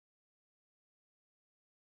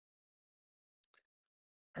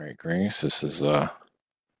All right, Grace, this is the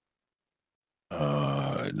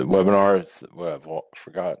webinar. It's what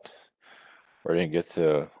forgot or didn't get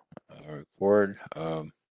to record.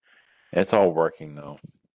 It's all working now,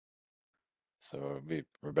 so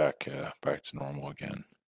we're back to normal again.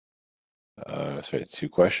 So two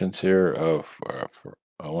questions here.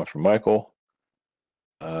 One from Michael.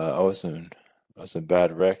 I was in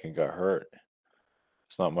bad wreck and got hurt.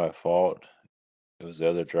 It's not my fault. It was the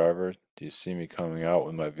other driver. Do you see me coming out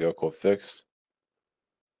with my vehicle fixed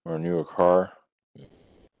or a newer car?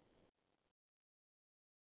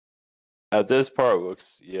 At this part,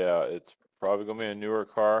 looks yeah, it's probably gonna be a newer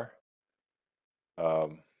car.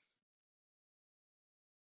 Um,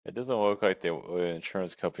 it doesn't look like the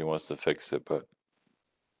insurance company wants to fix it, but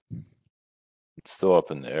it's still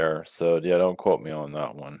up in the air. So yeah, don't quote me on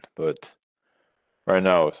that one. But right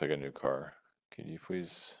now, it looks like a new car. Can you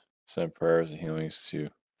please send prayers and healings to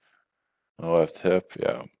my left hip?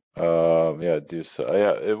 Yeah. Yeah, do so.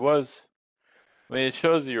 Yeah, it was. I mean, it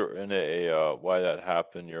shows you're in why that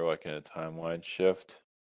happened. You're like in a timeline shift.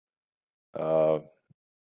 Uh,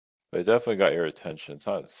 but it definitely got your attention. It's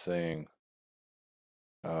not saying.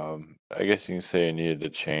 I guess you can say you needed to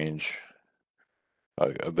change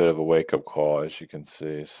a bit of a wake up call, as you can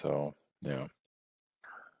see. So, yeah,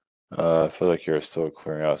 I feel like you're still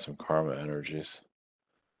clearing out some karma energies.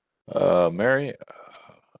 Mary,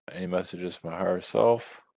 any messages from my higher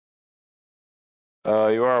self?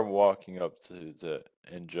 You are walking up to the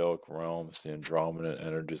angelic realms, the Andromedan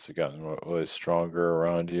energies have gotten really stronger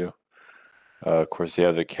around you. Of course, you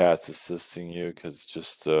have the cats assisting you because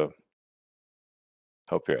just to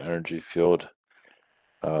help your energy field.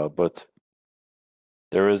 But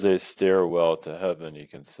there is a stairwell to heaven, you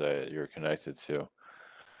can say, you're connected to.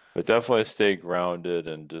 But definitely stay grounded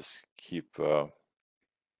and just keep,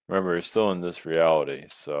 remember, you're still in this reality.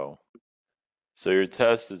 So your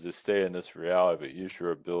test is to stay in this reality, but use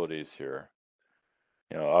your abilities here.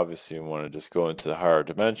 Obviously you want to just go into the higher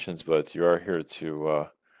dimensions, but you are here to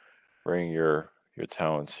bring your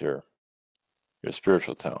talents here, your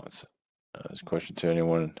spiritual talents. This question to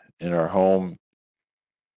anyone in our home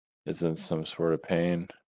is in some sort of pain.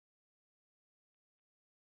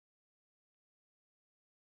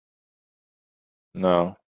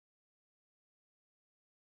 No.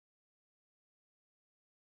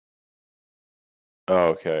 Oh,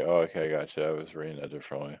 okay. Oh, okay. Gotcha. I was reading that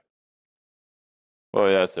differently. Well,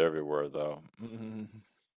 yeah, it's everywhere though.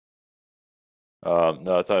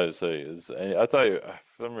 No, I thought you say is. I thought you,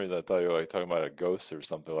 for some reason, I thought you were like talking about a ghost or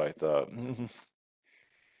something like that.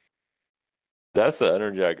 That's the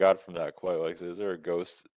energy I got from that quite. Like, is there a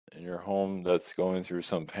ghost in your home that's going through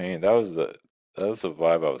some pain? That was the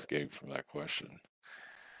vibe I was getting from that question.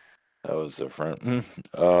 That was different.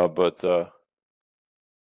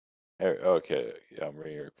 Okay, yeah, I'm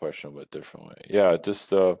reading your question a bit differently. Yeah,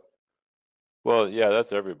 just well, yeah,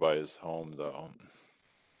 that's everybody's home though.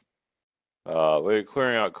 We're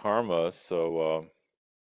clearing out karma, so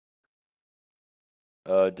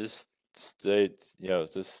just stay,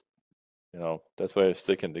 just that's why you're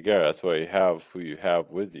sticking together. That's why you have who you have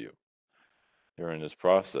with you during this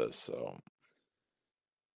process. So,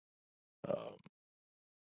 um,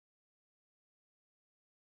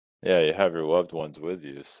 yeah, you have your loved ones with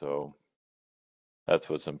you. So that's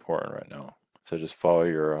what's important right now. So just follow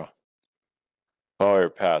your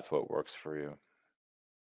path, what works for you.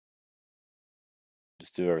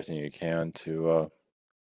 Just do everything you can to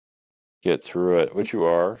get through it, which you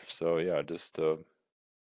are. So yeah, just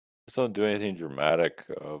don't do anything dramatic.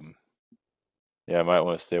 Yeah, I might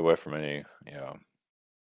want to stay away from any. Yeah,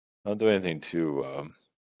 don't do anything too.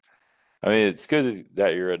 I mean, it's good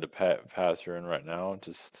that you're at the path you're in right now.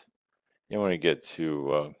 Just you don't want to get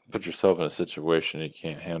too put yourself in a situation you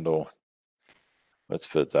can't handle. Let's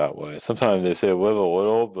put it that way. Sometimes they say live a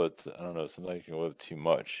little, but I don't know. Sometimes you can live too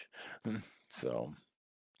much. So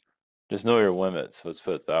just know your limits. Let's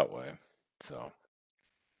put it that way. So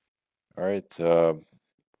all right, all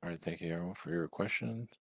right. Thank you everyone for your questions.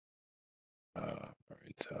 All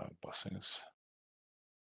right, blessings.